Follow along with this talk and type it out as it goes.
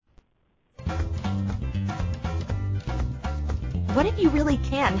what if you really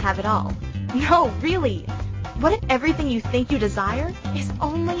can have it all? No, really. What if everything you think you desire is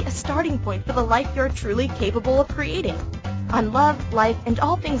only a starting point for the life you're truly capable of creating? On Love, Life, and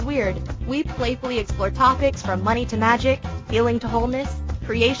All Things Weird, we playfully explore topics from money to magic, healing to wholeness,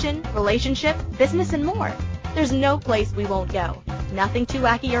 creation, relationship, business, and more. There's no place we won't go. Nothing too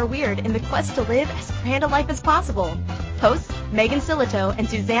wacky or weird in the quest to live as grand a life as possible. Hosts Megan Silito and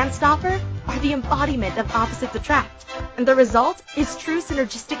Suzanne Stoffer are the embodiment of opposites attract, and the result is true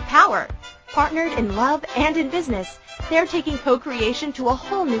synergistic power. Partnered in love and in business, they're taking co-creation to a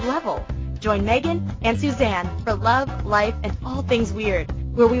whole new level. Join Megan and Suzanne for Love, Life, and All Things Weird,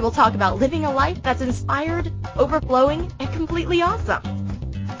 where we will talk about living a life that's inspired, overflowing, and completely awesome.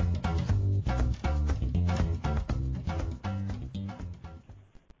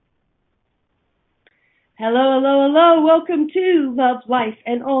 Hello, hello, hello. Welcome to Love, Life,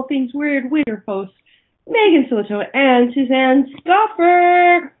 and All Things Weird with your hosts, Megan Silito and Suzanne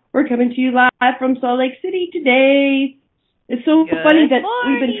Stoffer. We're coming to you live from Salt Lake City today. It's so funny that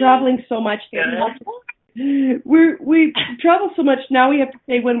we've been traveling so much. We travel so much now we have to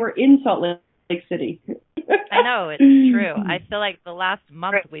say when we're in Salt Lake City. I know, it's true. I feel like the last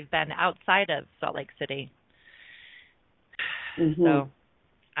month we've been outside of Salt Lake City. Mm-hmm. So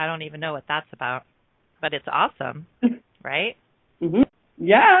I don't even know what that's about. But it's awesome, right? Mm-hmm.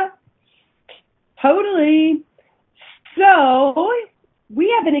 Yeah, totally. So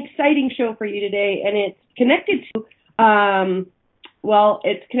we have an exciting show for you today, and it's connected to,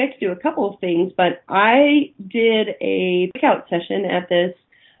 it's connected to a couple of things, but I did a breakout session at this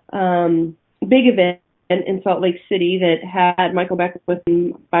big event in Salt Lake City that had Michael Beckwith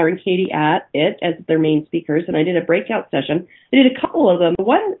and Byron Katie at it as their main speakers, and I did a breakout session. I did a couple of them.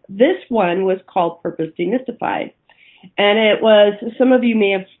 This one was called Purpose Demystified, and it was, some of you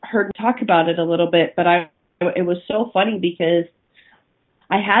may have heard me talk about it a little bit, but it was so funny because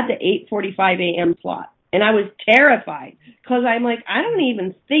I had the 8:45 a.m. slot, and I was terrified because I'm like, I don't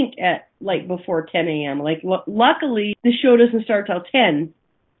even think at like before 10 a.m. Like, luckily the show doesn't start till 10.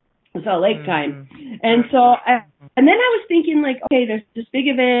 Salt Lake time. And so, and then I was thinking, like, okay, there's this big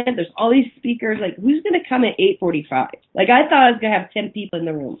event, there's all these speakers, like, who's going to come at 8:45? Like, I thought I was going to have 10 people in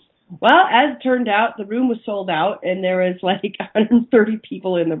the room. Well, as it turned out, the room was sold out, and there was, like, 130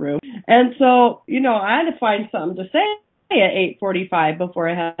 people in the room. And so, I had to find something to say at 8:45 before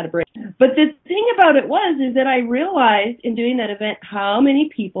I had a break. But the thing about it is that I realized in doing that event how many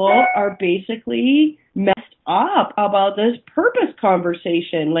people are basically messed up about this purpose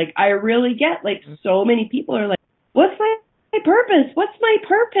conversation. Like, I really get, like, so many people are like, what's my purpose? What's my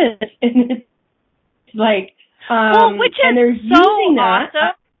purpose? And it's like, which is and they're so using that.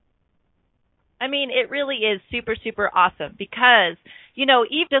 Awesome. I mean, it really is super, super awesome because,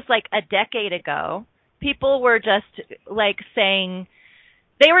 even just like a decade ago, people were just like saying,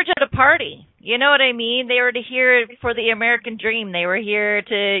 they were just at a party. You know what I mean? They were here for the American dream. They were here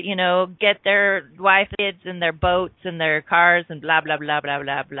to, get their wife, kids, and their boats and their cars and blah, blah, blah, blah,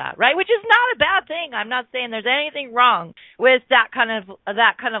 blah, blah, right? Which is not a bad thing. I'm not saying there's anything wrong with that kind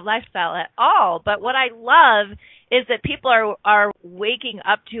of lifestyle at all. But what I love is that people are waking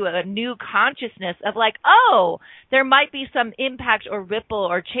up to a new consciousness of like, oh, there might be some impact or ripple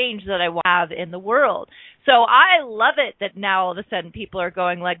or change that I want to have in the world. So I love it that now all of a sudden people are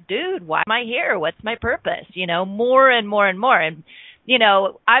going like, dude, why am I here? What's my purpose? More and more and more. And,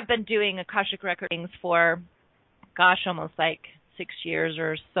 I've been doing Akashic recordings for, almost like 6 years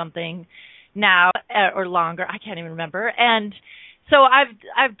or something now, or longer. I can't even remember. And so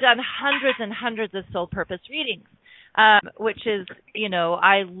I've done hundreds and hundreds of soul purpose readings. Which is,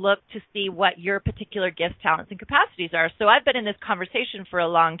 I look to see what your particular gifts, talents, and capacities are. So I've been in this conversation for a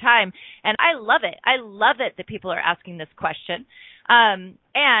long time, and I love it. I love it that people are asking this question.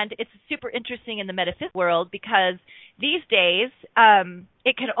 And it's super interesting in the metaphysical world because these days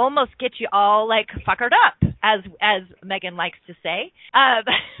it can almost get you all like fuckered up, as Megan likes to say,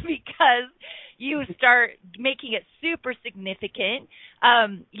 because you start making it super significant.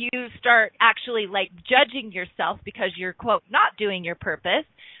 You start actually like judging yourself because you're, quote, not doing your purpose.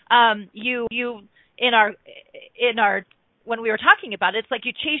 You in our when we were talking about it, it's like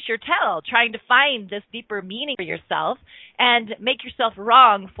you chase your tail trying to find this deeper meaning for yourself and make yourself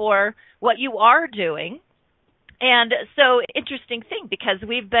wrong for what you are doing. And so interesting thing because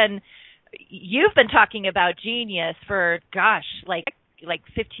you've been talking about genius for like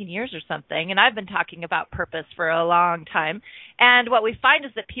 15 years or something, and I've been talking about purpose for a long time. And what we find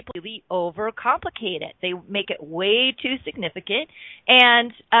is that people really overcomplicate it. They make it way too significant,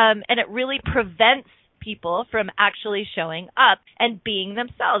 and it really prevents people from actually showing up and being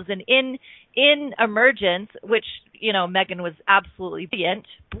themselves. And in in Emergence, which, you know, Megan was absolutely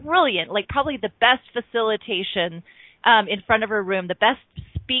brilliant, like probably the best facilitation in front of her room, the best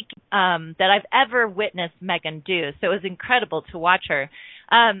speak that I've ever witnessed Megan do. So it was incredible to watch her.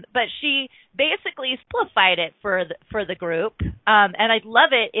 But she basically simplified it for the group. And I'd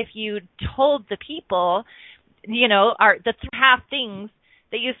love it if you told the people, you know, the half things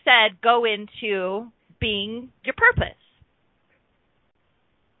that you said go into being your purpose.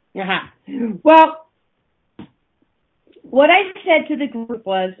 Well, what I said to the group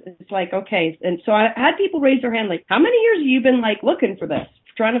was, it's like, okay, and so I had people raise their hand, like, how many years have you been, like, looking for this,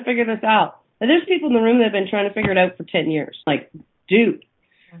 trying to figure this out? And there's people in the room that have been trying to figure it out for 10 years. Like, dude,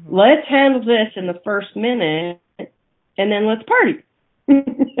 let's handle this in the first minute, and then let's party.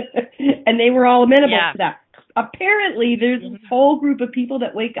 And they were all amenable to that. Apparently, there's this whole group of people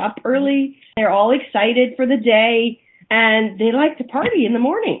that wake up early. They're all excited for the day, and they like to party in the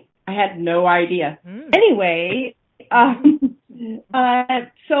morning. I had no idea. Anyway, so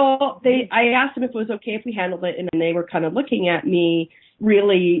I asked them if it was okay if we handled it, and they were kind of looking at me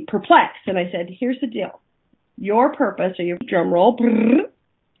really perplexed. And I said, here's the deal. Your purpose, or your drum roll,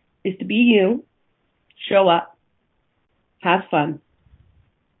 is to be you, show up, have fun,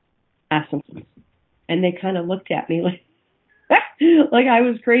 ask some questions. And they kind of looked at me like like I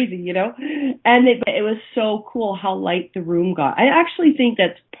was crazy, you know? And it was so cool how light the room got. I actually think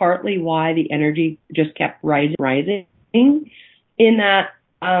that's partly why the energy just kept rising in that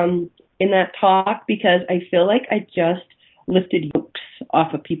talk, because I feel like I just lifted yokes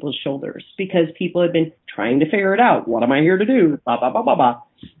off of people's shoulders, because people had been trying to figure it out. What am I here to do? Blah, blah, blah, blah, blah.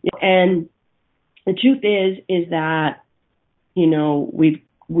 And the truth is that, you know, we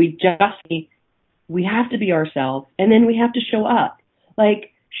have to be ourselves, and then we have to show up.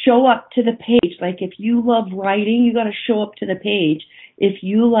 Like, show up to the page. Like, if you love writing, you got to show up to the page. If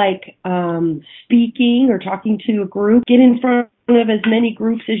you like speaking or talking to a group, get in front of as many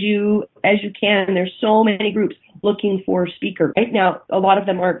groups as you can. There's so many groups looking for speakers. Right now, a lot of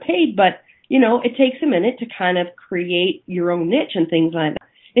them aren't paid, but, you know, it takes a minute to kind of create your own niche and things like that.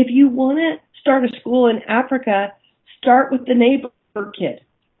 If you want to start a school in Africa, start with the neighbor kid.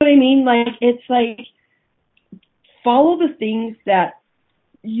 What I mean, like, it's like, follow the things that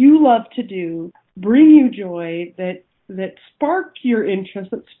you love to do, bring you joy, that spark your interest,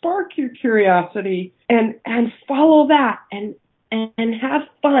 that spark your curiosity, and follow that and have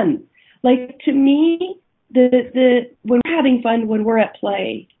fun. Like, to me, the when we're having fun, when we're at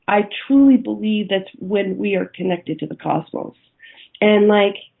play, I truly believe that's when we are connected to the cosmos, and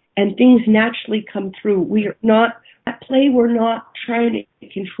things naturally come through. We are not at play. We're not trying to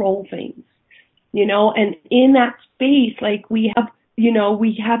control things, you know. And in that space, like, we have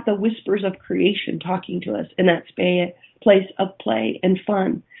the whispers of creation talking to us in that place of play and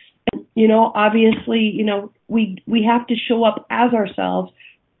fun. And, you know, obviously, you know, we have to show up as ourselves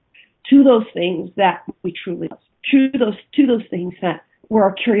to those things that we truly love, to those things that where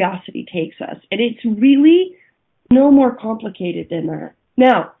our curiosity takes us. And it's really no more complicated than that.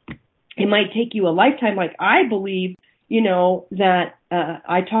 Now, it might take you a lifetime. Like, I believe, you know, that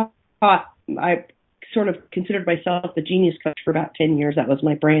I sort of considered myself the genius coach for about 10 years. That was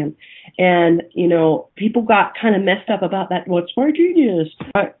my brand. And, you know, people got kind of messed up about that. What's my genius?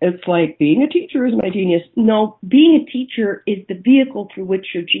 It's like, being a teacher is my genius. No, being a teacher is the vehicle through which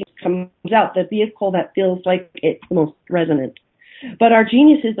your genius comes out, the vehicle that feels like it's the most resonant. But our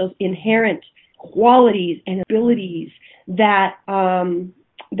genius is those inherent qualities and abilities that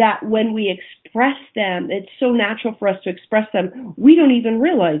when we express them, it's so natural for us to express them, we don't even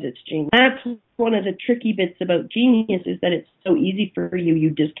realize it's genius. That's one of the tricky bits about genius, is that it's so easy for you.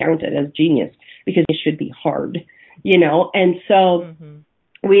 You discount it as genius because it should be hard, you know. And so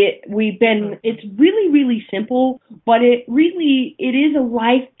it's really, really simple, but it is a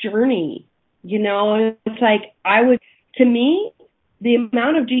life journey, you know. It's like, to me, the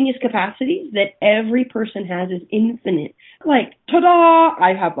amount of genius capacity that every person has is infinite. Like, ta-da,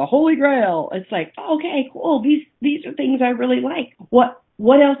 I have the Holy Grail. It's like, okay, cool. These are things I really like.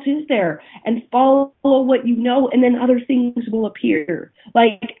 What else is there? And follow what you know, and then other things will appear.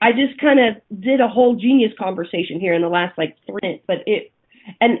 Like, I just kind of did a whole genius conversation here in the last 3 minutes, but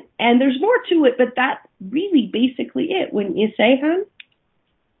and there's more to it, but that's really basically it, wouldn't you say, hon?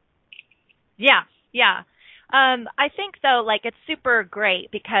 Yeah. I think, though, like, it's super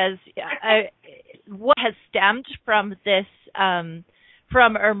great because what has stemmed from this,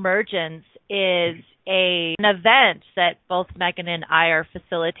 from Emergence, is an event that both Megan and I are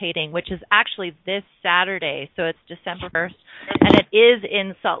facilitating, which is actually this Saturday. So it's December 1st, and it is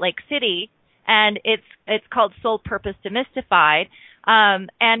in Salt Lake City, and it's called Soul Purpose Demystified,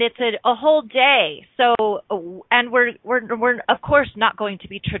 And it's a whole day. So, and we're of course not going to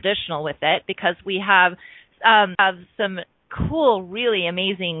be traditional with it because we have some cool, really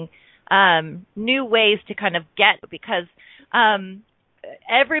amazing new ways to kind of get, because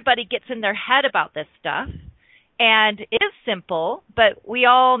everybody gets in their head about this stuff, and it is simple, but we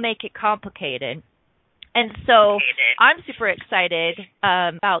all make it complicated. And so I'm super excited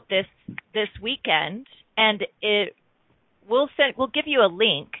about this weekend, and we'll give you a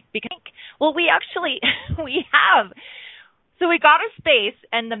link because we have, so we got a space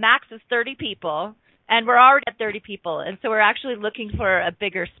and the max is 30 people. And we're already at 30 people, and so we're actually looking for a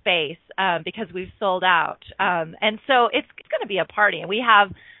bigger space because we've sold out. And so it's going to be a party. And we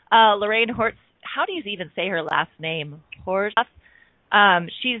have Lorraine Hortz. How do you even say her last name? Hortz.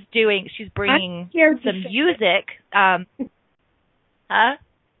 She's bringing some music. Huh?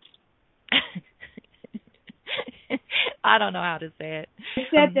 I don't know how to say it. I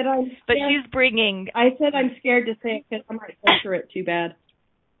said that I'm scared. But she's bringing. I said I'm scared to say it because I might butcher it too bad.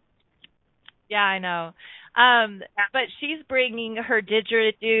 Yeah, I know. But she's bringing her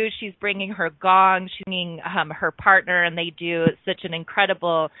didgeridoo, she's bringing her gong, she's bringing her partner, and they do such an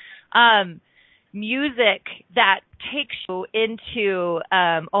incredible music that takes you into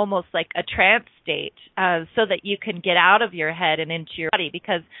almost like a trance state so that you can get out of your head and into your body,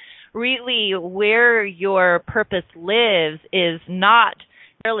 because really where your purpose lives is not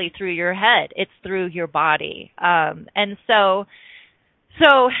really through your head, it's through your body. And so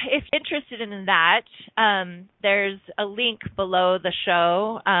if you're interested in that, there's a link below the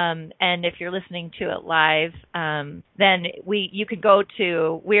show, and if you're listening to it live, then you can go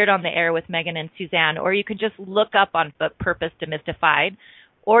to Weird on the Air with Megan and Suzanne, or you can just look up on Purpose Demystified,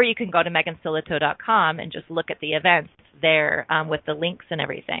 or you can go to megansillitoe.com and just look at the events there with the links and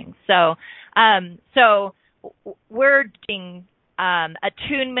everything. So we're doing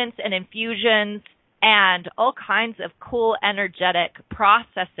attunements and infusions and all kinds of cool energetic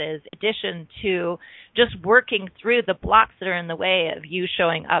processes, in addition to just working through the blocks that are in the way of you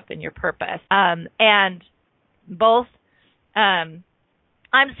showing up in your purpose. And both, I'm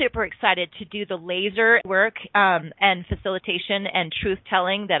super excited to do the laser work and facilitation and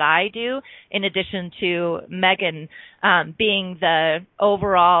truth-telling that I do, in addition to Megan being the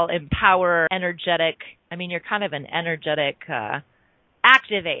overall empower, energetic, you're kind of an energetic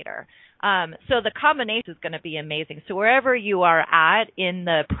activator. So the combination is going to be amazing. So wherever you are at in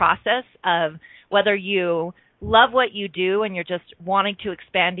the process of whether you love what you do and you're just wanting to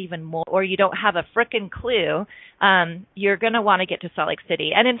expand even more, or you don't have a frickin' clue, you're going to want to get to Salt Lake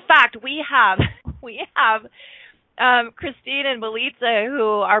City. And in fact, we have Christine and Melissa,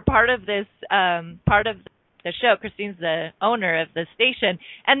 who are part of this, part of the show. Christine's the owner of the station,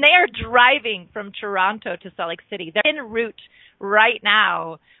 and they are driving from Toronto to Salt Lake City. They're en route right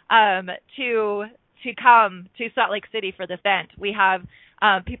now to come to Salt Lake City for the event. We have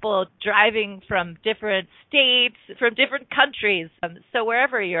people driving from different states, from different countries. So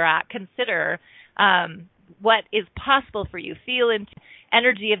wherever you're at, consider what is possible for you. Feel into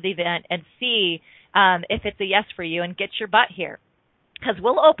energy of the event and see if it's a yes for you, and get your butt here. Because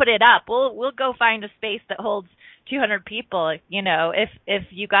we'll open it up. We'll go find a space that holds 200 people. If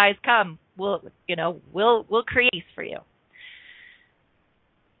you guys come, we'll create for you.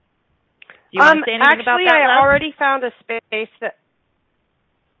 Do you want to say anything about that, Actually, Love? I already found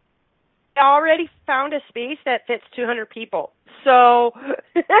a space that fits 200 people. So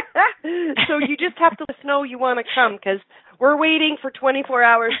you just have to let us know you want to come, because we're waiting for 24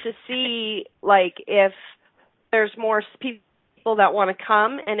 hours to see if there's more people that want to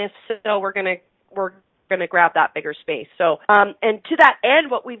come, and if so, we're gonna grab that bigger space. So and to that end,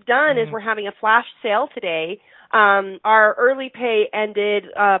 what we've done is we're having a flash sale today. Our early pay ended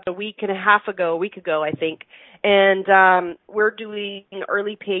a week ago, I think. And we're doing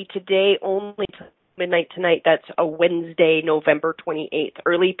early pay today only to midnight tonight. That's a Wednesday, November 28th.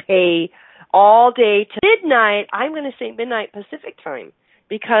 Early pay all day to midnight. I'm going to say midnight Pacific time,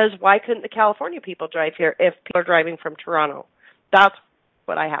 because why couldn't the California people drive here if people are driving from Toronto? That's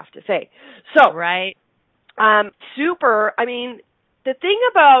what I have to say. So, right. Super.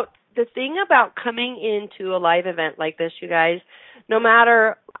 The thing about coming into a live event like this, you guys, no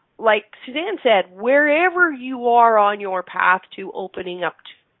matter, like Suzanne said, wherever you are on your path to opening up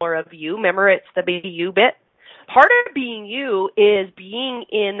to more of you, remember it's the be you bit. Part of being you is being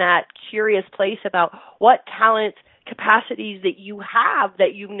in that curious place about what talents, capacities that you have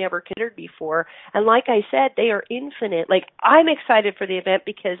that you've never considered before. And like I said, they are infinite. I'm excited for the event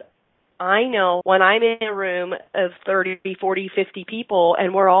because I know when I'm in a room of 30, 40, 50 people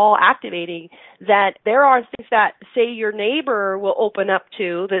and we're all activating, that there are things that, say, your neighbor will open up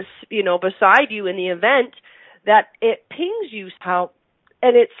to this, beside you in the event, that it pings you somehow,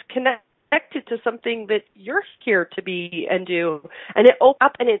 and it's connected to something that you're here to be and do. And it opens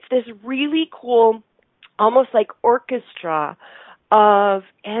up, and it's this really cool, almost like orchestra of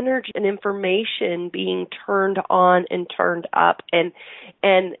energy and information being turned on and turned up. And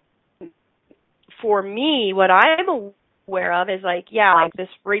for me, what I'm aware of is like this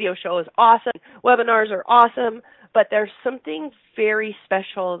radio show is awesome, webinars are awesome, but there's something very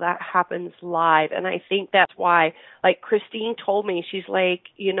special that happens live. And I think that's why, like Christine told me, she's like,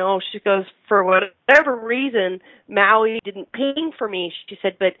 she goes, for whatever reason, Maui didn't ping for me. She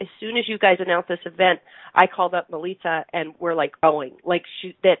said, but as soon as you guys announced this event, I called up Melissa and we're like going, like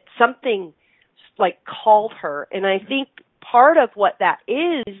that something like called her. And I think part of what that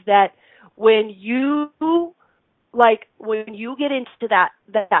is that when you get into that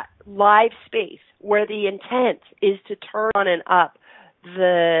live space where the intent is to turn on and up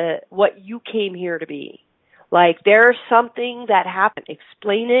what you came here to be, like there's something that happened.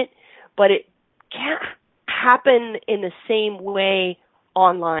 Explain it, but it can't happen in the same way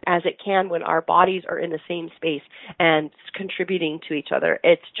online as it can when our bodies are in the same space and contributing to each other.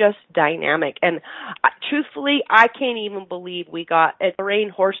 It's just dynamic. And truthfully, I can't even believe we got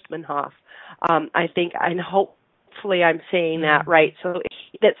Lorraine Horstmanhoff. I think, and hopefully I'm saying that right. So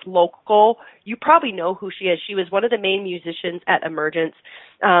that's local. You probably know who she is. She was one of the main musicians at Emergence.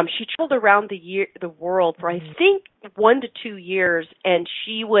 She traveled around the world for I think 1 to 2 years, and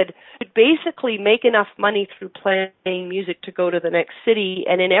she would basically make enough money through playing music to go to the next city.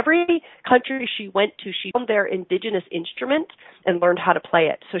 And in every country she went to, she found their indigenous instrument and learned how to play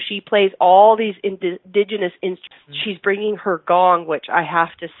it. So she plays all these indigenous instruments. She's bringing her gong, which I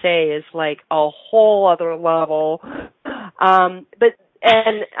have to say is like a whole other level.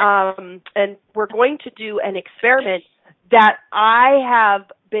 And we're going to do an experiment that I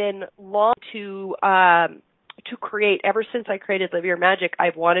have been long to create. Ever since I created Live Your Magic,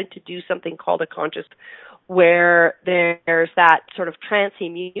 I've wanted to do something called a conscious, where there's that sort of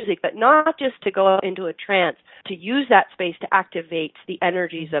trancey music, but not just to go into a trance, to use that space to activate the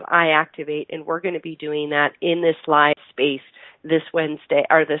energies that I activate. And we're going to be doing that in this live space this Wednesday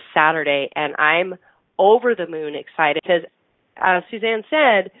or this Saturday. And I'm over the moon excited because, as Suzanne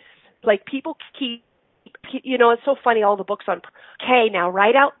said, like people keep, it's so funny, all the books on, okay, now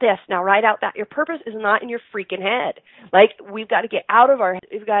write out this, now write out that. Your purpose is not in your freaking head. Like, we've got to get out of our head.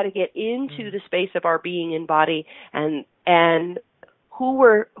 We've got to get into the space of our being and body and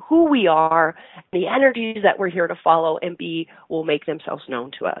who we are, the energies that we're here to follow and be will make themselves known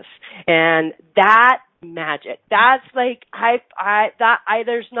to us. And that magic, that's like,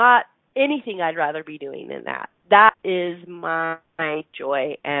 there's not anything I'd rather be doing than that. That is my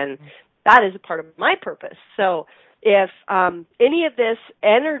joy, and that is a part of my purpose. So if any of this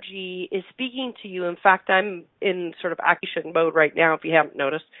energy is speaking to you, in fact, I'm in sort of activation mode right now, if you haven't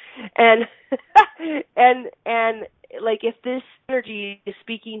noticed, and like if this energy is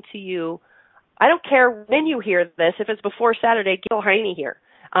speaking to you, I don't care when you hear this. If it's before Saturday, get Heine here,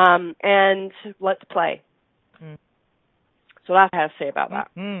 and let's play. So that's what I have to say about that.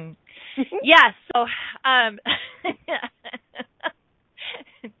 Mm-hmm. Yeah, so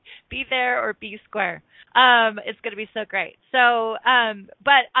be there or be square. It's going to be so great. So,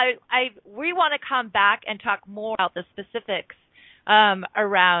 but we want to come back and talk more about the specifics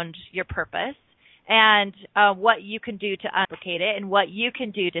around your purpose and what you can do to uncomplicate it and what you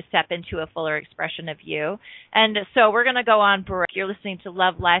can do to step into a fuller expression of you. And so we're going to go on break. You're listening to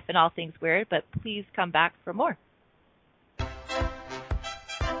Love, Life, and All Things Weird, but please come back for more.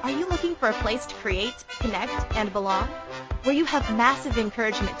 Are you looking for a place to create, connect, and belong? Where you have massive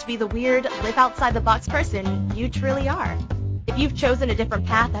encouragement to be the weird, live outside the box person you truly are. If you've chosen a different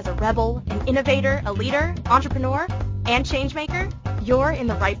path as a rebel, an innovator, a leader, entrepreneur, and changemaker, you're in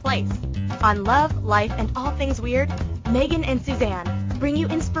the right place. On Love, Life, and All Things Weird, Megan and Suzanne bring you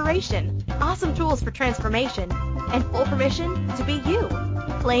inspiration, awesome tools for transformation, and full permission to be you.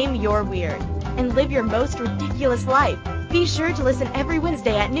 Claim your weird and live your most ridiculous life. Be sure to listen every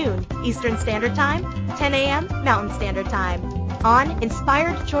Wednesday at noon Eastern Standard Time, 10 a.m. Mountain Standard Time on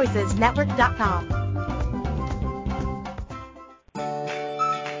InspiredChoicesNetwork.com.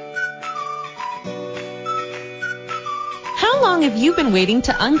 How long have you been waiting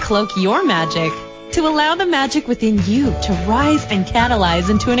to uncloak your magic? To allow the magic within you to rise and catalyze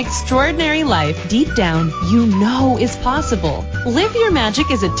into an extraordinary life deep down you know is possible. Live Your Magic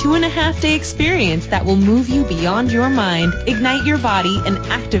is a 2.5-day experience that will move you beyond your mind, ignite your body, and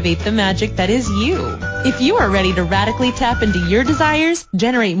activate the magic that is you. If you are ready to radically tap into your desires,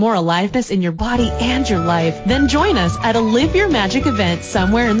 generate more aliveness in your body and your life, then join us at a Live Your Magic event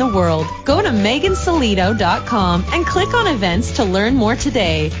somewhere in the world. Go to MeganSilito.com and click on events to learn more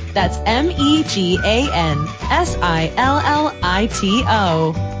today. That's MEGANSILLITO.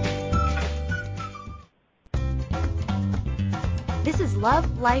 This is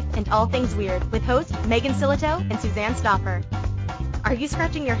Love, Life, and All Things Weird with host Megan Silito and Suzanne Stopper. Are you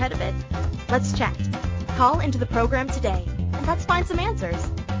scratching your head a bit? Let's chat. Call into the program today, and let's find some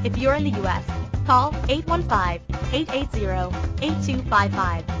answers. If you're in the U.S., call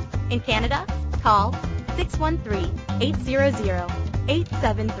 815-880-8255. In Canada, call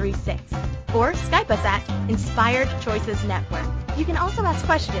 613-800-8736. Or Skype us at Inspired Choices Network. You can also ask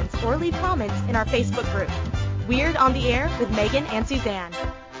questions or leave comments in our Facebook group. Weird on the Air with Megan and Suzanne.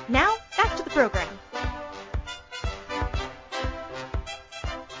 Now, back to the program.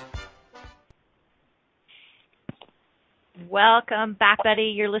 Welcome back,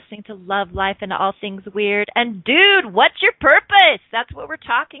 buddy. You're listening to Love, Life, and All Things Weird. And, dude, what's your purpose? That's what we're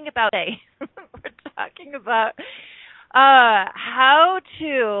talking about today. We're talking about how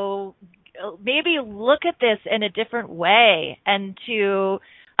to maybe look at this in a different way and to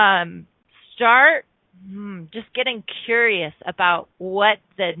start just getting curious about what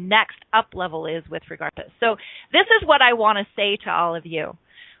the next up level is with regard to this. So this is what I want to say to all of you.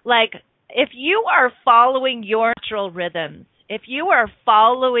 Like, if you are following your natural rhythms, if you are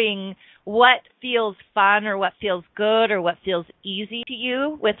following what feels fun or what feels good or what feels easy to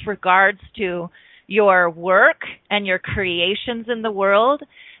you with regards to your work and your creations in the world,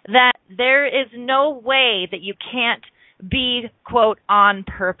 that there is no way that you can't be, quote, on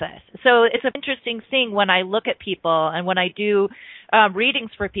purpose. So it's an interesting thing when I look at people and when I do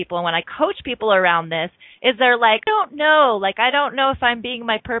readings for people and when I coach people around this, is they're like, I don't know if I'm being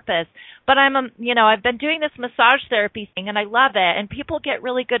my purpose, but I've been doing this massage therapy thing and I love it and people get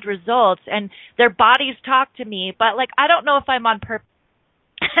really good results and their bodies talk to me, but like, I don't know if I'm on purpose.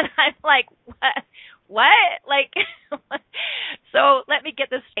 And I'm like, what? Like, so let me get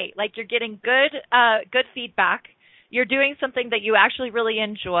this straight. Like, you're getting good feedback. You're doing something that you actually really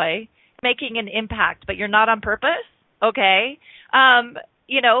enjoy, making an impact, but you're not on purpose. Okay.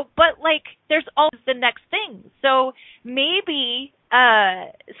 But like, there's always the next thing. So maybe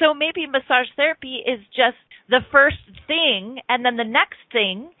massage therapy is just the first thing. And then the next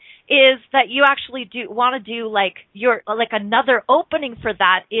thing is that you actually want to do another opening for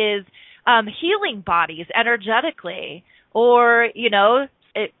that is healing bodies energetically, or,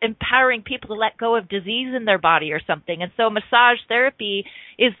 empowering people to let go of disease in their body or something. And so massage therapy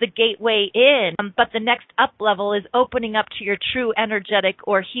is the gateway in, but the next up level is opening up to your true energetic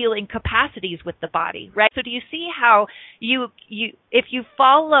or healing capacities with the body, right? So do you see how if you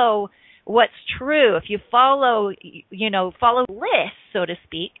follow what's true, if you follow lists, so to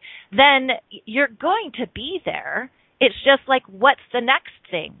speak, then you're going to be there. It's just like, what's the next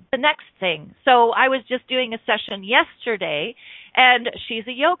thing? The next thing. So I was just doing a session yesterday, and she's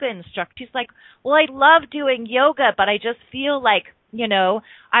a yoga instructor. She's like, well, I love doing yoga, but I just feel like,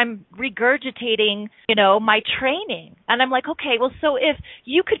 I'm regurgitating, my training. And I'm like, okay, well, so if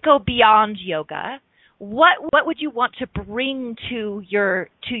you could go beyond yoga, what would you want to bring to your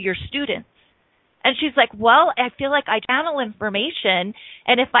students? And she's like, well, I feel like I channel information,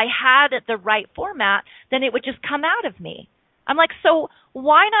 and if I had the right format, then it would just come out of me. I'm like, so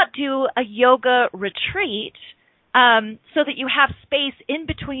why not do a yoga retreat so that you have space in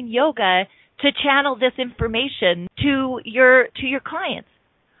between yoga to channel this information to your clients?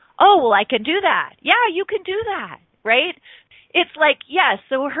 Oh, well, I can do that. Yeah, you can do that, right? It's like, yes,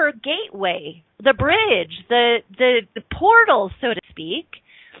 so her gateway, the bridge, the portal, so to speak,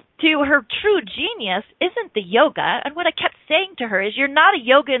 to her true genius isn't the yoga. And what I kept saying to her is, you're not a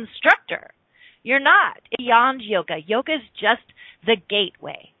yoga instructor. You're not. Beyond yoga. Yoga is just the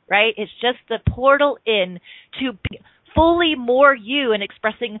gateway, right? It's just the portal in to be fully more you and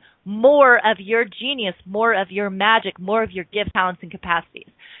expressing more of your genius, more of your magic, more of your gifts, talents, and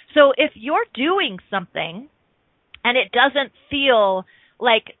capacities. So if you're doing something and it doesn't feel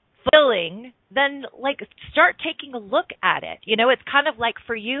like fulfilling, then like start taking a look at it. It's kind of like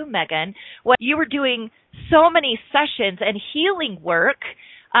for you, Megan, when you were doing so many sessions and healing work,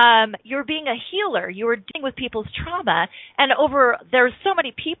 you're being a healer. You were dealing with people's trauma, and there were so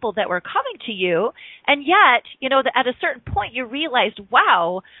many people that were coming to you, and yet, at a certain point you realized,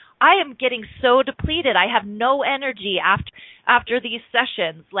 wow, I am getting so depleted. I have no energy after these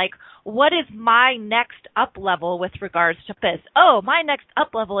sessions. Like, what is my next up level with regards to this? Oh, my next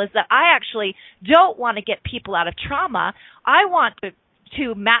up level is that I actually don't want to get people out of trauma. I want to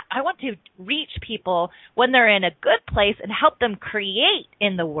reach people when they're in a good place and help them create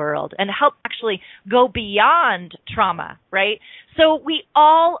in the world and help actually go beyond trauma, right? So we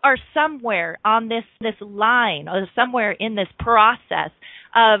all are somewhere on this line, or somewhere in this process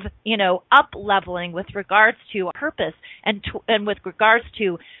of, up leveling with regards to purpose and with regards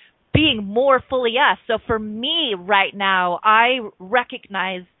to being more fully us. So for me right now, I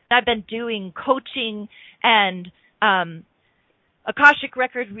recognize I've been doing coaching and Akashic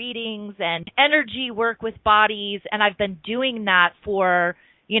record readings and energy work with bodies, and I've been doing that for,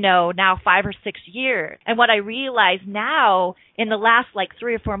 now 5 or 6 years. And what I realize now in the last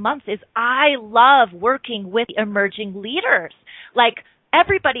 3 or 4 months is I love working with emerging leaders. Like,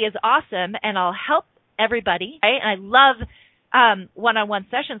 everybody is awesome, and I'll help everybody, right? And I love one-on-one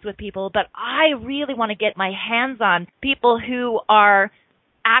sessions with people, but I really want to get my hands on people who are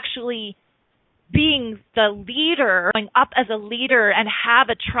actually being the leader, going up as a leader and have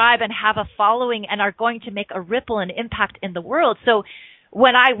a tribe and have a following and are going to make a ripple and impact in the world. So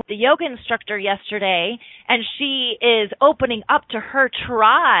when I was the yoga instructor yesterday and she is opening up to her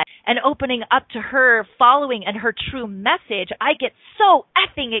tribe and opening up to her following and her true message, I get so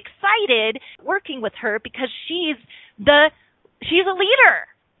effing excited working with her because she's a leader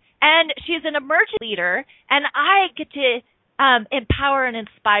and she's an emerging leader, and I get to empower and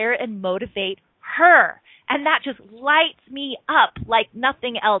inspire and motivate her. And that just lights me up like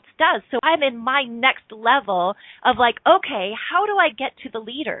nothing else does. So I'm in my next level of okay, how do I get to the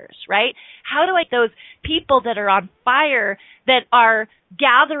leaders, right? How do I get those people that are on fire, that are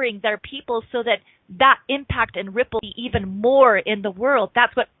gathering their people so that impact and ripple be even more in the world?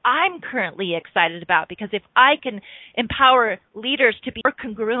 That's what I'm currently excited about, because if I can empower leaders to be more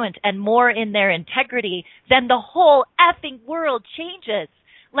congruent and more in their integrity, then the whole effing world changes.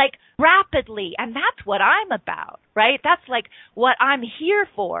 Rapidly, and that's what I'm about, right? That's what I'm here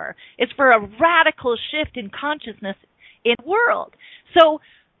for, is for a radical shift in consciousness in the world. So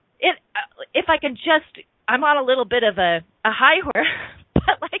if I can just, I'm on a little bit of a high horse,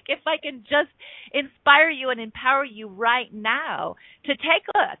 but if I can just inspire you and empower you right now to take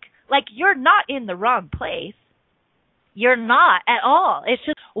a look, you're not in the wrong place. You're not at all. It's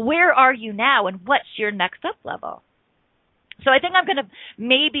just, where are you now and what's your next up level? So I think I'm going to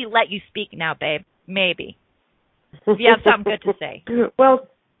maybe let you speak now, babe. Maybe. If you have something good to say. Well,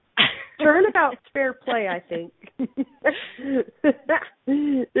 turnabout's fair play, I think. There's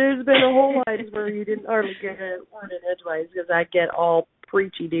been a whole lot where you didn't hardly get a word in edgewise because I get all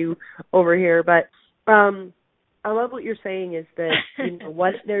preachy-do over here. But I love what you're saying is that,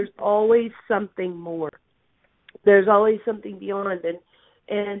 there's always something more. There's always something beyond.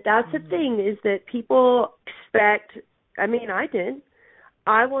 And that's the thing, is that people expect, I did.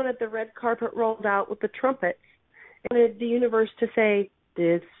 I wanted the red carpet rolled out with the trumpets. I wanted the universe to say,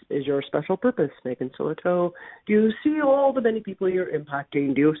 this is your special purpose, Megan Sillitoe. Do you see all the many people you're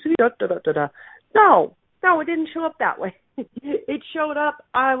impacting? Do you see da-da-da-da-da? No, it didn't show up that way. It showed up,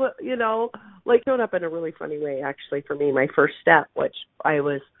 showed up in a really funny way, actually, for me. My first step, which I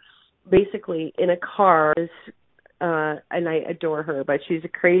was basically in a car, and I adore her, but she's a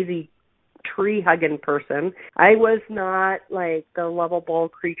crazy tree-hugging person. I was not the lovable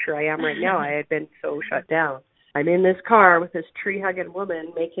creature I am right now. I had been so shut down. I'm in this car with this tree-hugging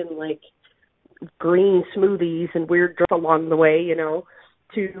woman making green smoothies and weird drinks along the way,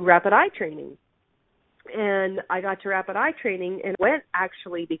 to Rapid Eye training. And I got to Rapid Eye training and went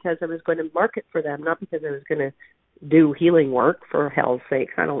actually because I was going to market for them, not because I was going to do healing work, for hell's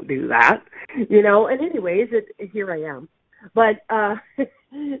sakes. I don't do that, And anyways, here I am. But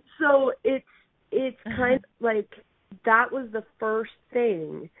so it's kind of that was the first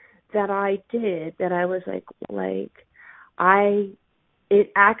thing that I did that I was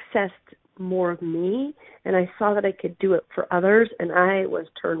it accessed more of me, and I saw that I could do it for others, and I was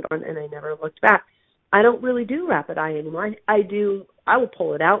turned on, and I never looked back. I don't really do Rapid Eye anymore. I will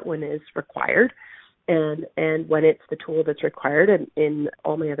pull it out when it's required, and when it's the tool that's required in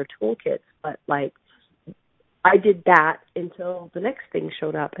all my other toolkits. But I did that until the next thing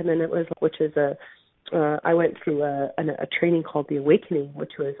showed up, and then it was, which is I went through a training called The Awakening,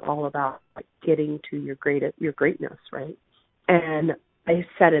 which was all about getting to your greatness, right? And I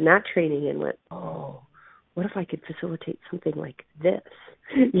sat in that training and went, oh, what if I could facilitate something like this,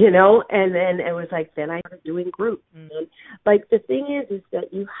 And then it was then I started doing groups. And the thing is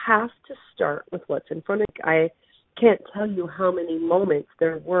that you have to start with what's in front of you. can't tell you how many moments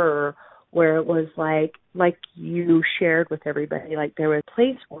there were where it was like you shared with everybody, like there was a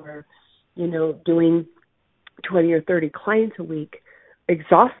place where, doing 20 or 30 clients a week,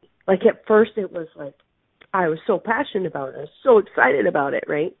 exhausting. Like at first it was like, I was so passionate about it. I was so excited about it,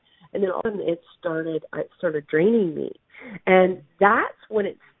 right? And then all of a sudden it started draining me. And that's when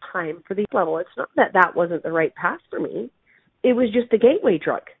it's time for the level. It's not that wasn't the right path for me. It was just a gateway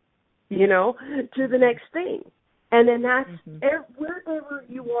drug, to the next thing. And then that's wherever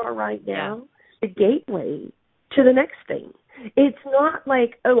you are right now, the gateway to the next thing. It's not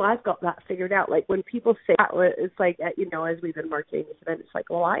like, oh, I've got that figured out. Like when people say that, it's like, as we've been marketing this event, it's like,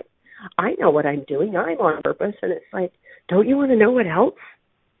 well, I know what I'm doing. I'm on purpose. And it's like, don't you want to know what else?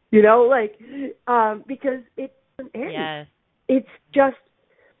 Because it doesn't end. Yes. It's just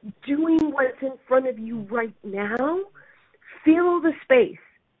doing what's in front of you right now. Fill the space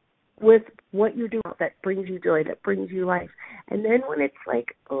with what you're doing that brings you joy, that brings you life. And then when it's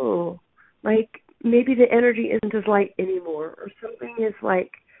like, maybe the energy isn't as light anymore, or something is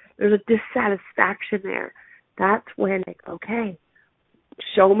like, there's a dissatisfaction there, that's when, okay,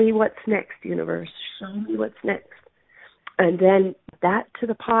 show me what's next, universe. Show me what's next. And then that to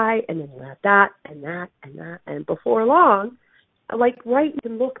the pie, and then you have that, and that, and that. And before long, you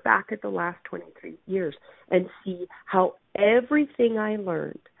can look back at the last 23 years and see how everything I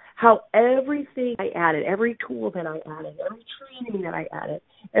learned, how everything I added, every tool that I added, every training that I added,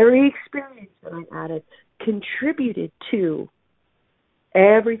 every experience that I added contributed to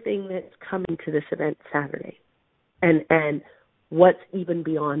everything that's coming to this event Saturday. And what's even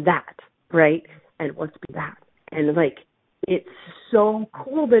beyond that, right? And what's beyond that. And it's so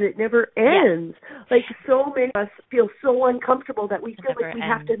cool that it never ends. Yes. So many of us feel so uncomfortable that we feel like we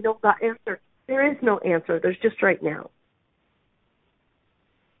have to know the answer. There is no answer. There's just right now.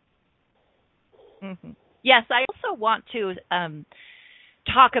 Mm-hmm. Yes, I also want to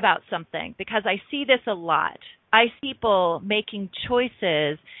talk about something because I see this a lot. I see people making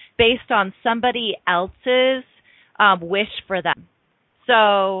choices based on somebody else's wish for them.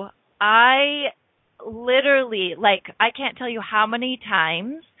 So I literally, I can't tell you how many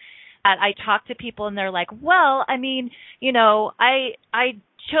times that I talk to people and they're like, well, I mean, I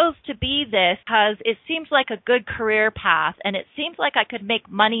chose to be this because it seems like a good career path and it seems like I could make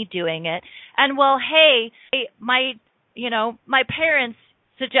money doing it. And well, hey, my parents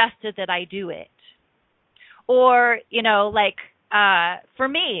suggested that I do it. Or, for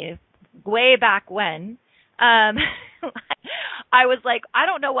me, way back when, I was like, I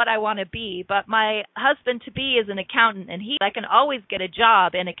don't know what I want to be, but my husband-to-be is an accountant, and I can always get a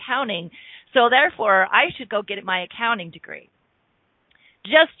job in accounting, so therefore I should go get my accounting degree.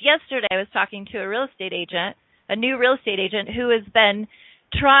 Just yesterday, I was talking to a new real estate agent who has been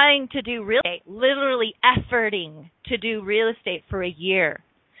trying to do real estate, literally efforting to do real estate for a year,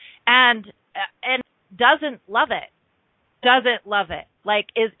 and doesn't love it.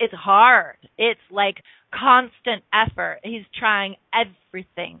 It's hard. It's constant effort. He's trying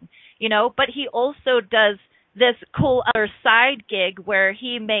everything, but he also does this cool other side gig where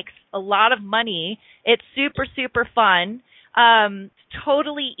he makes a lot of money. It's super, super fun,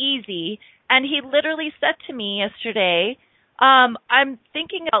 totally easy. And he literally said to me yesterday, I'm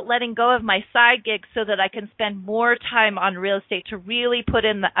thinking about letting go of my side gig so that I can spend more time on real estate to really put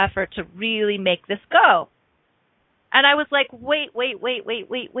in the effort to really make this go. And I was like, wait,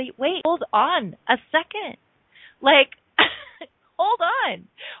 hold on a second. Hold on.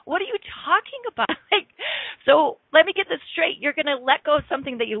 What are you talking about? So let me get this straight. You're going to let go of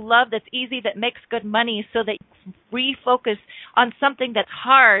something that you love, that's easy, that makes good money, so that you refocus on something that's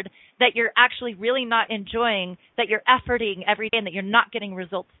hard, that you're actually really not enjoying, that you're efforting every day, and that you're not getting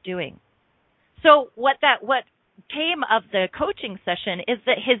results doing. So what came of the coaching session is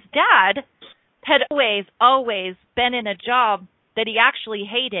that his dad had always been in a job that he actually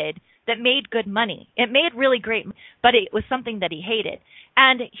hated, that made good money. It made really great, but it was something that he hated.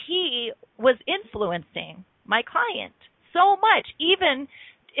 And he was influencing my client so much, even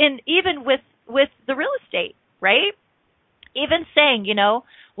with the real estate, right? Even saying,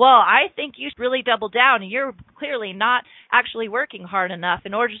 well, I think you should really double down, and you're clearly not actually working hard enough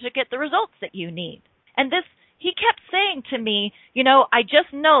in order to get the results that you need. And he kept saying to me, I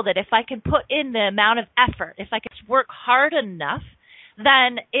just know that if I can put in the amount of effort, if I can work hard enough,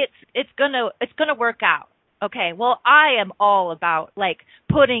 then it's gonna work out. Okay, well, I am all about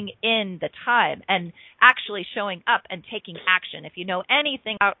putting in the time and actually showing up and taking action. If you know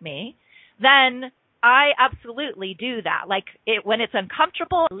anything about me, then I absolutely do that. When it's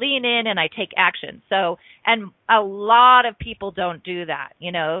uncomfortable, I lean in and I take action. So, and a lot of people don't do that,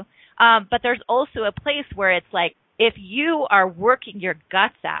 But there's also a place where it's if you are working your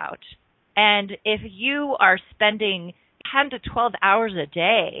guts out and if you are spending 10 to 12 hours a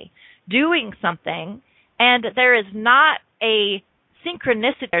day doing something and there is not a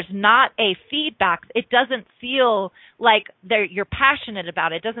synchronicity, there's not a feedback, it doesn't feel like you're passionate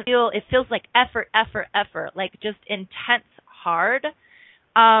about it. It feels like effort, like just intense hard.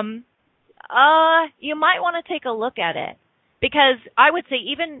 You might want to take a look at it. Because I would say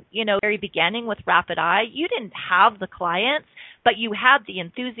even, very beginning with Rapid Eye, you didn't have the clients, but you had the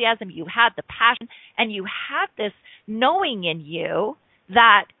enthusiasm, you had the passion, and you had this knowing in you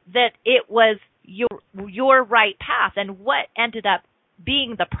that it was your right path. And what ended up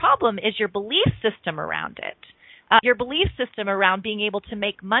being the problem is your belief system around it, your belief system around being able to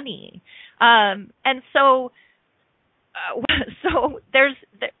make money. And so there's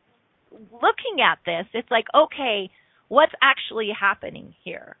looking at this, it's like, okay, what's actually happening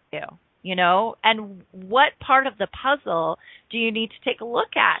here, and what part of the puzzle do you need to take a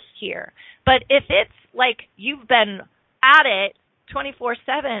look at here? But if it's like you've been at it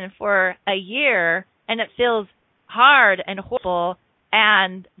 24/7 for a year and it feels hard and horrible,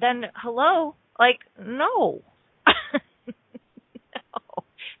 and then hello, like, no. No.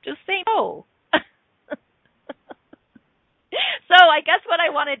 Just say no. So I guess what I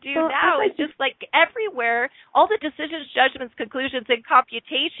want to do now is just like everywhere, all the decisions, judgments, conclusions, and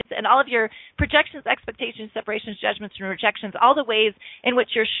computations, and all of your projections, expectations, separations, judgments, and rejections, all the ways in which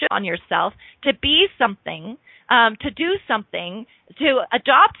you're shit on yourself to be something, to do something, to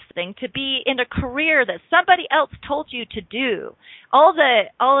adopt something, to be in a career that somebody else told you to do. All of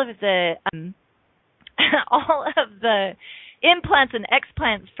the implants and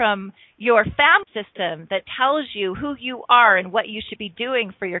explants from your family system that tells you who you are and what you should be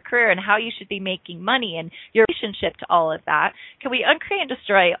doing for your career and how you should be making money and your relationship to all of that. Can we uncreate and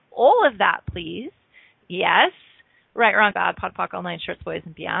destroy all of that, please? Yes. Right, wrong, bad, pod, poc, online, shirts, boys,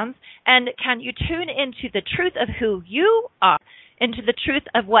 and beyonds. And can you tune into the truth of who you are, into the truth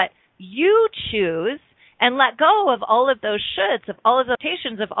of what you choose, and let go of all of those shoulds, of all of those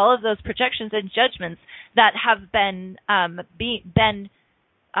expectations, of all of those projections and judgments that have been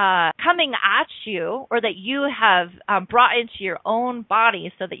coming at you, or that you have brought into your own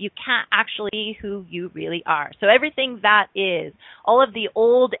body, so that you can't actually be who you really are. So everything that is, all of the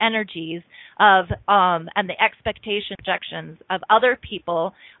old energies of and the expectation projections of other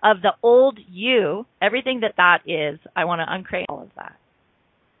people, of the old you, everything that is, I want to uncreate all of that.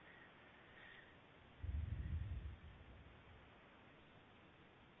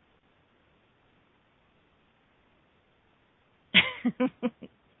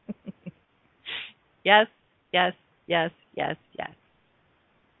 Yes, yes, yes, yes, yes.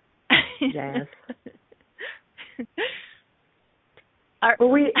 Yes. Well,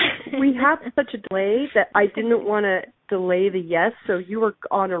 we have such a delay that I didn't want to delay the yes, so you were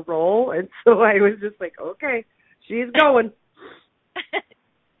on a roll, and so I was just like, okay, she's going.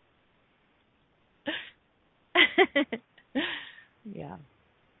 Yeah.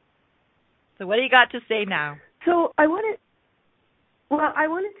 So what do you got to say now? So I wanted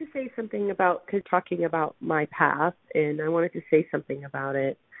to say something about, because talking about my path, and I wanted to say something about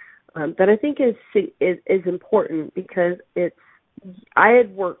it that I think is important, because I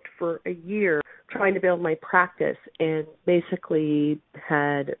had worked for a year trying to build my practice and basically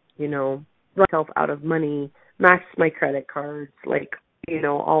had, run myself out of money, maxed my credit cards,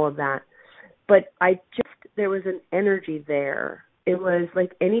 all of that. But there was an energy there. It was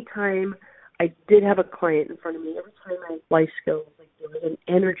like anytime I did have a client in front of me, every time I had life skills, there was an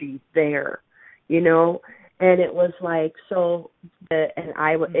energy there, and it was like,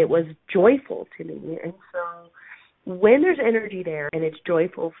 it was joyful to me. And so when there's energy there and it's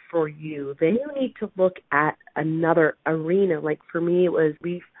joyful for you, then you need to look at another arena. Like for me, it was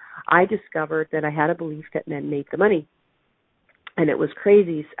I discovered that I had a belief that men made the money. And it was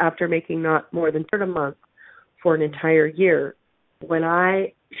crazy. After making not more than $300 a month for an entire year, when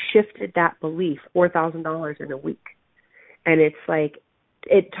I shifted that belief, $4,000 in a week. And it's like,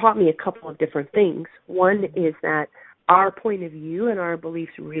 it taught me a couple of different things. One is that our point of view and our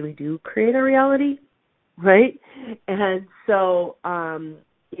beliefs really do create a reality, right? And so,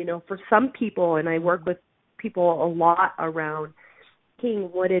 for some people, and I work with people a lot around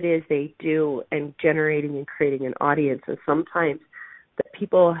seeing what it is they do and generating and creating an audience. And sometimes that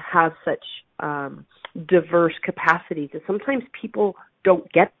people have such diverse capacities that sometimes people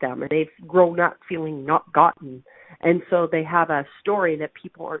don't get them, and they've grown up feeling not gotten. And so they have a story that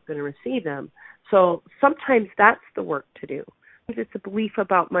people aren't going to receive them. So sometimes that's the work to do. it's a belief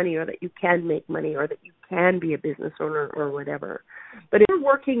about money, or that you can make money, or that you can be a business owner or whatever. But if you're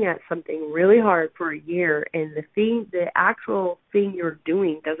working at something really hard for a year and the actual thing you're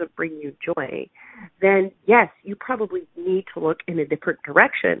doing doesn't bring you joy, then yes, you probably need to look in a different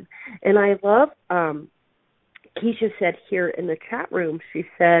direction. And I love, Keisha said here in the chat room, she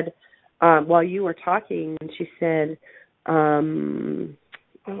said, while you were talking, she said,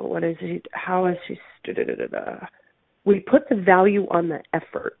 what is it? How is she? We put the value on the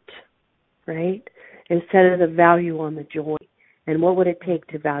effort, right, instead of the value on the joy. And what would it take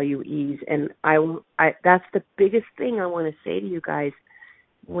to value ease? And I that's the biggest thing I want to say to you guys.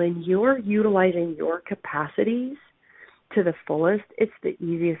 When you're utilizing your capacities to the fullest, it's the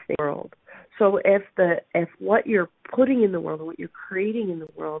easiest thing in the world. So if what you're putting in the world, what you're creating in the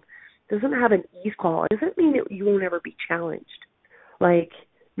world, doesn't have an ease call, it doesn't mean that you won't ever be challenged. Like,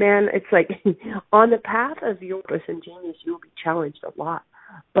 man, it's like on the path of your purpose and genius, you'll be challenged a lot.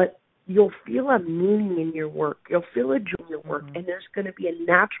 But you'll feel a meaning in your work. You'll feel a joy in your work, and there's going to be a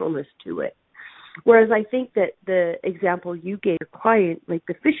naturalness to it. Whereas I think that the example you gave your client, like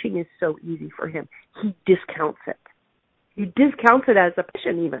the fishing is so easy for him. He discounts it. He discounts it as a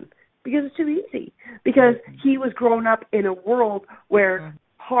passion even because it's too easy. Because he was grown up in a world where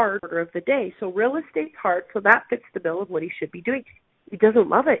hard order of the day. So real estate's hard, so that fits the bill of what he should be doing. He doesn't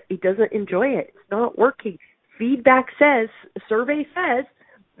love it. He doesn't enjoy it. It's not working. Feedback says, survey says,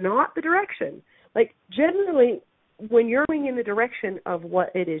 not the direction. Like generally, when you're going in the direction of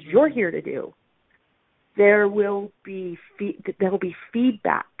what it is you're here to do, there will be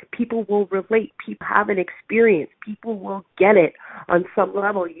feedback. People will relate. People have an experience. People will get it on some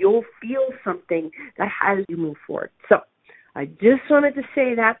level. You'll feel something that has you move forward. So I just wanted to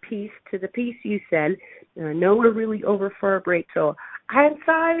say that piece to the piece you said. And I know we're really over for a break, so I'm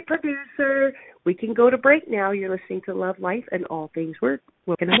sorry, producer. We can go to break now. You're listening to Love, Life, and All Things Weird.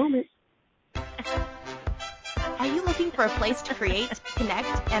 We'll in a moment. Are you looking for a place to create,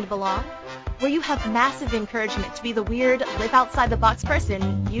 connect, and belong? Where you have massive encouragement to be the weird, live outside the box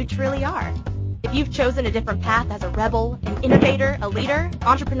person you truly are. If you've chosen a different path as a rebel, an innovator, a leader,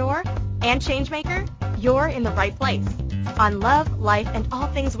 entrepreneur, and changemaker, you're in the right place. On Love, Life, and All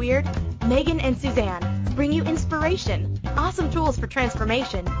Things Weird, Megan and Suzanne bring you inspiration, awesome tools for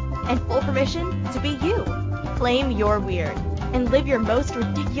transformation, and full permission to be you. Claim your weird and live your most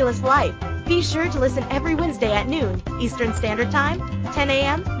ridiculous life. Be sure to listen every Wednesday at noon Eastern Standard Time, 10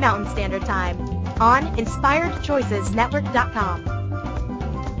 a.m. Mountain Standard Time on InspiredChoicesNetwork.com.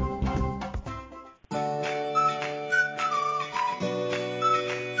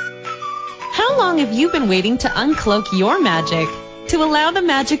 How long have you been waiting to uncloak your magic? To allow the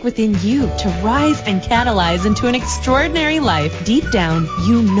magic within you to rise and catalyze into an extraordinary life deep down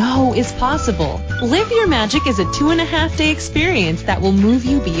you know is possible. Live Your Magic is a 2.5-day experience that will move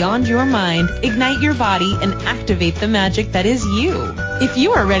you beyond your mind, ignite your body, and activate the magic that is you. If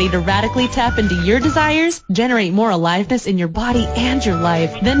you are ready to radically tap into your desires, generate more aliveness in your body and your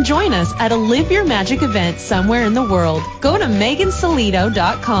life, then join us at a Live Your Magic event somewhere in the world. Go to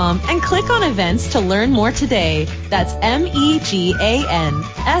megansillito.com and click on events to learn more today. That's MEGANSILLITO.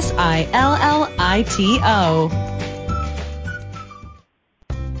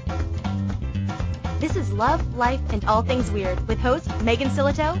 This is Love, Life, and All Things Weird with hosts Megan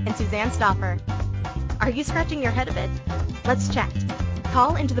Sillito and Suzanne Stoffer. Are you scratching your head a bit? Let's chat.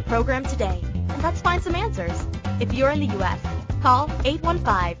 Call into the program today, and let's find some answers. If you're in the U.S., call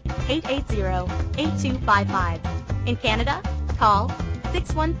 815-880-8255. In Canada, call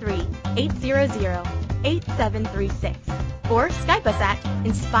 613-800-8736. Or Skype us at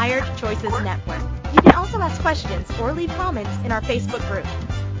Inspired Choices Network. You can also ask questions or leave comments in our Facebook group,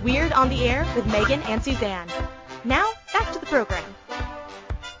 Weird on the Air with Megan and Suzanne. Now, back to the program.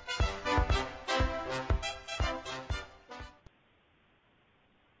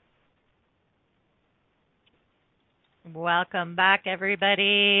 Welcome back,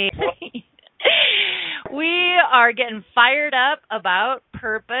 everybody. We are getting fired up about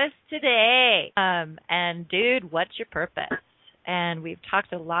purpose today. And dude, what's your purpose? And we've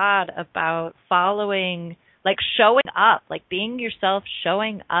talked a lot about following, like showing up, like being yourself,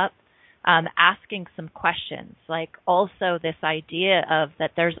 showing up, asking some questions, like also this idea of that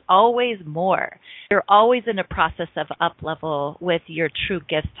there's always more. You're always in a process of up level with your true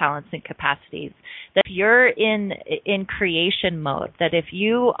gifts, talents, and capacities. That if you're in creation mode, that if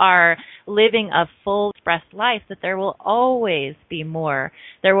you are living a full expressed life, that there will always be more.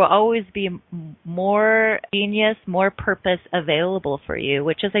 There will always be more genius, more purpose available for you,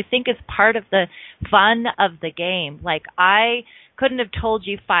 which is, I think, is part of the fun of the game. Like I couldn't have told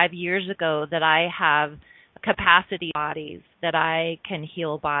you 5 years ago that I have capacity bodies, that I can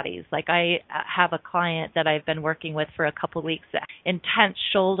heal bodies. Like I have a client that I've been working with for a couple of weeks, intense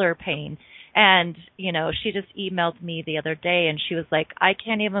shoulder pain. And, she just emailed me the other day and she was like, I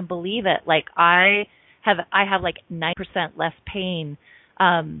can't even believe it. Like I have like 9% less pain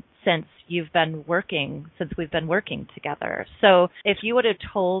since we've been working together. So if you would have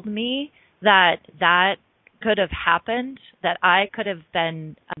told me that could have happened, that I could have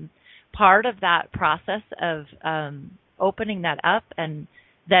been part of that process of opening that up, and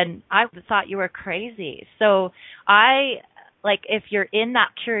then I thought you were crazy. So if you're in that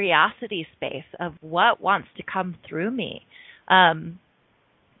curiosity space of what wants to come through me,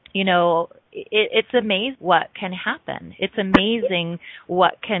 it's amazing what can happen. It's amazing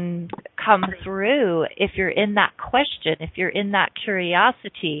what can come through if you're in that question, if you're in that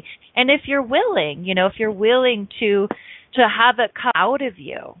curiosity, and if you're willing, to have it come out of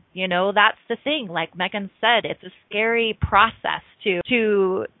you. That's the thing. Like Megan said, it's a scary process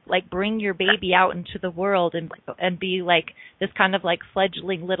to like bring your baby out into the world and be like this kind of like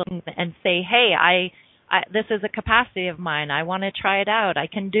fledgling little and say, hey, I this is a capacity of mine. I want to try it out. I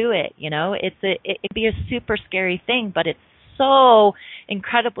can do it. It'd be a super scary thing, but it's so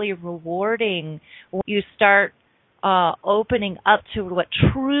incredibly rewarding when you start opening up to what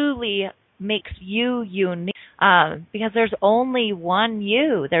truly makes you unique. Because there's only one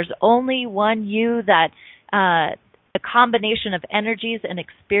you. There's only one you that a combination of energies and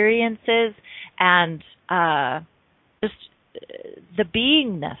experiences and just the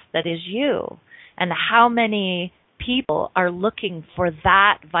beingness that is you. And how many people are looking for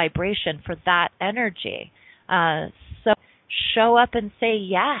that vibration, for that energy. So show up and say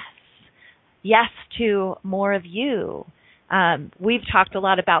yes. Yes to more of you. We've talked a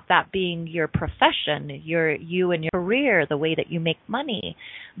lot about that being your profession, you and your career, the way that you make money.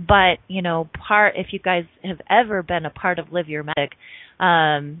 But, if you guys have ever been a part of Live Your Magic,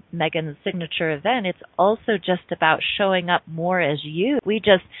 Megan's signature event, it's also just about showing up more as you. We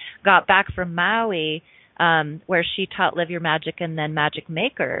just got back from Maui, where she taught Live Your Magic and then Magic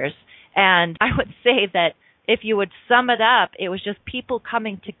Makers. And I would say that if you would sum it up, it was just people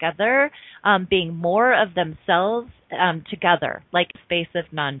coming together, being more of themselves together, like a space of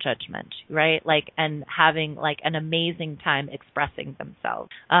non-judgment, right? Like, and having like an amazing time expressing themselves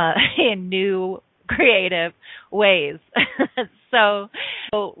in new creative ways. So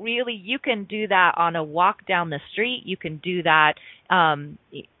really you can do that on a walk down the street. You can do that,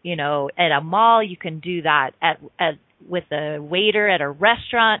 at a mall. You can do that with a waiter at a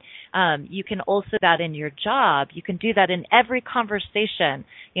restaurant. You can also do that in your job. You can do that in every conversation,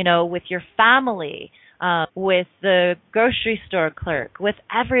 with your family, with the grocery store clerk, with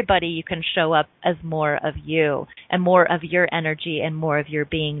everybody. You can show up as more of you and more of your energy and more of your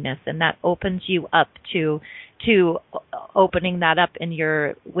beingness. And that opens you up to opening that up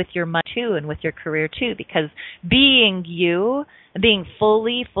with your money too and with your career too, because being you, being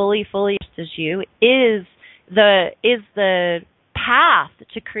fully just as you is the path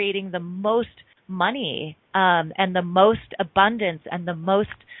to creating the most money and the most abundance and the most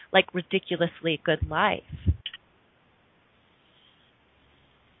like ridiculously good life.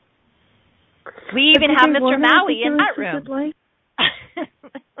 We even have Mr. Maui in that room.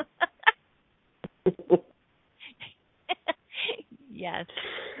 Yes.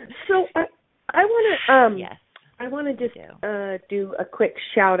 So I want to yes. I want to just do a quick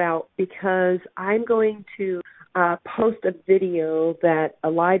shout out, because I'm going to post a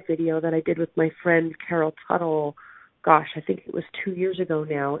live video that I did with my friend Carol Tuttle. Gosh, I think it was 2 years ago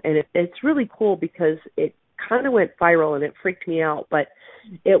now, and it's really cool because it kind of went viral and it freaked me out. But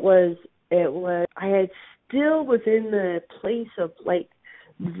it was I had still was in the place of like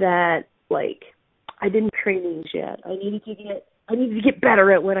that, like I didn't trainings yet. I needed to get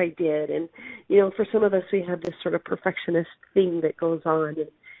better at what I did. And, for some of us, we have this sort of perfectionist thing that goes on,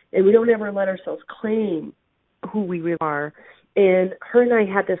 and we don't ever let ourselves claim who we really are. And her and I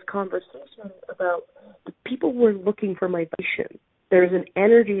had this conversation about the people were looking for my vibration. There's an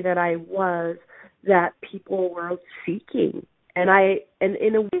energy that I was that people were seeking. And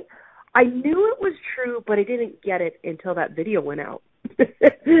in a way, I knew it was true, but I didn't get it until that video went out.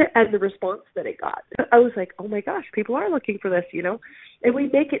 And the response that it got. I was like, oh my gosh, people are looking for this, And we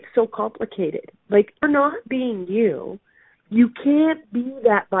make it so complicated. Like, you're not being you. You can't be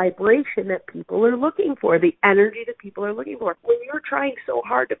that vibration that people are looking for, the energy that people are looking for. When you're trying so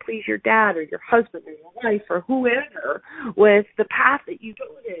hard to please your dad or your husband or your wife or whoever with the path that you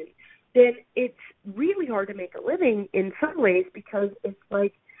go in, then it's really hard to make a living in some ways, because it's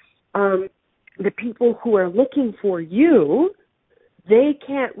like the people who are looking for you, they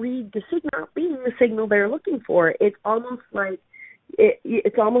can't read the signal, not being the signal they're looking for. It's almost like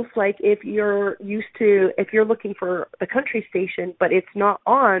if you're looking for the country station, but it's not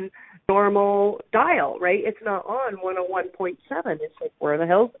on normal dial, right? It's not on 101.7. It's like, where the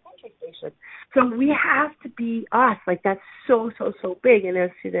hell's the country station? So we have to be us. Like, that's so big. And as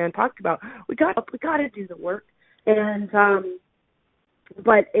Suzanne talked about, we got to do the work. And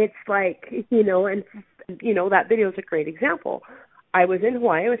but it's like, that video is a great example. I was in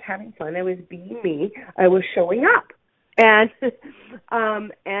Hawaii. I was having fun. I was being me. I was showing up. And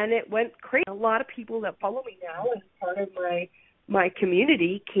it went crazy. A lot of people that follow me now as part of my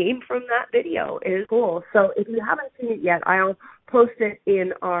community came from that video. It is cool. So if you haven't seen it yet, I'll post it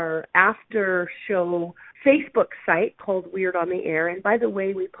in our after show Facebook site called Weird on the Air. And by the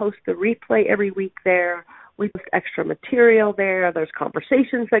way, we post the replay every week there. We post extra material there. There's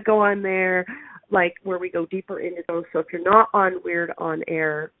conversations that go on there, like where we go deeper into those. So if you're not on Weird on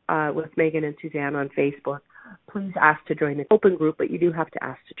Air with Megan and Suzanne on Facebook, please ask to join the open group, but you do have to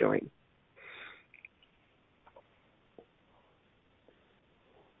ask to join.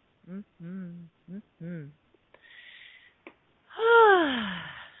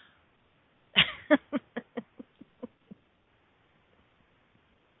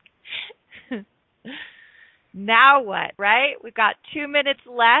 Now what, right? We've got 2 minutes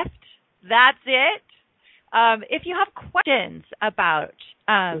left. That's it. If you have questions about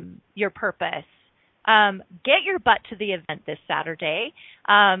your purpose, get your butt to the event this Saturday.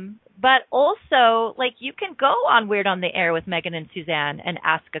 But also, like, you can go on Weird on the Air with Megan and Suzanne and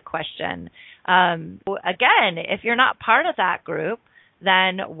ask a question. Again, if you're not part of that group,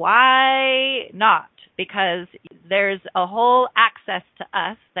 then why not? Because there's a whole access to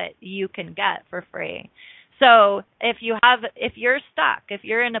us that you can get for free. So if you're stuck, if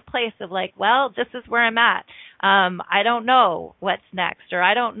you're in a place of like, well, this is where I'm at, I don't know what's next, or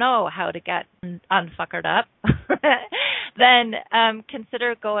I don't know how to get unfuckered up, then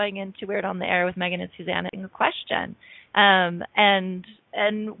consider going into Weird on the Air with Megan and Suzanne and asking a question.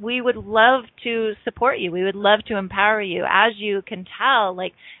 And we would love to support you. We would love to empower you. As you can tell,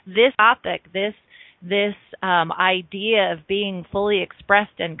 like, this topic, this idea of being fully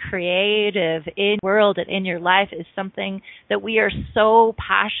expressed and creative in the world and in your life is something that we are so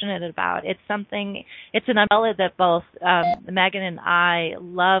passionate about. It's an umbrella that both Megan and I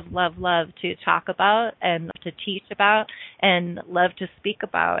love to talk about and to teach about and love to speak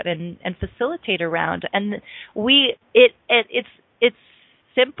about and facilitate around. And it's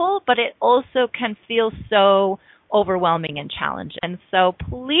simple, but it also can feel so overwhelming and challenging. And so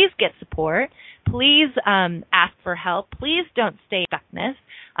please get support. Please ask for help. Please don't stay in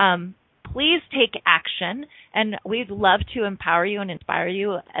stuckness. Please take action. And we'd love to empower you and inspire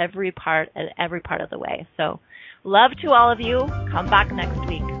you every part of the way. So love to all of you. Come back next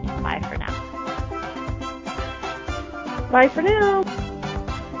week. Bye for now. Bye for now.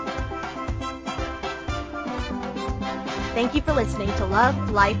 Thank you for listening to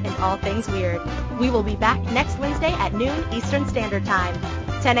Love, Life, and All Things Weird. We will be back next Wednesday at noon Eastern Standard Time,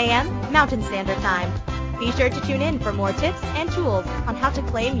 10 a.m. Mountain Standard Time. Be sure to tune in for more tips and tools on how to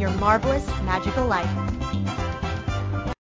claim your marvelous, magical life.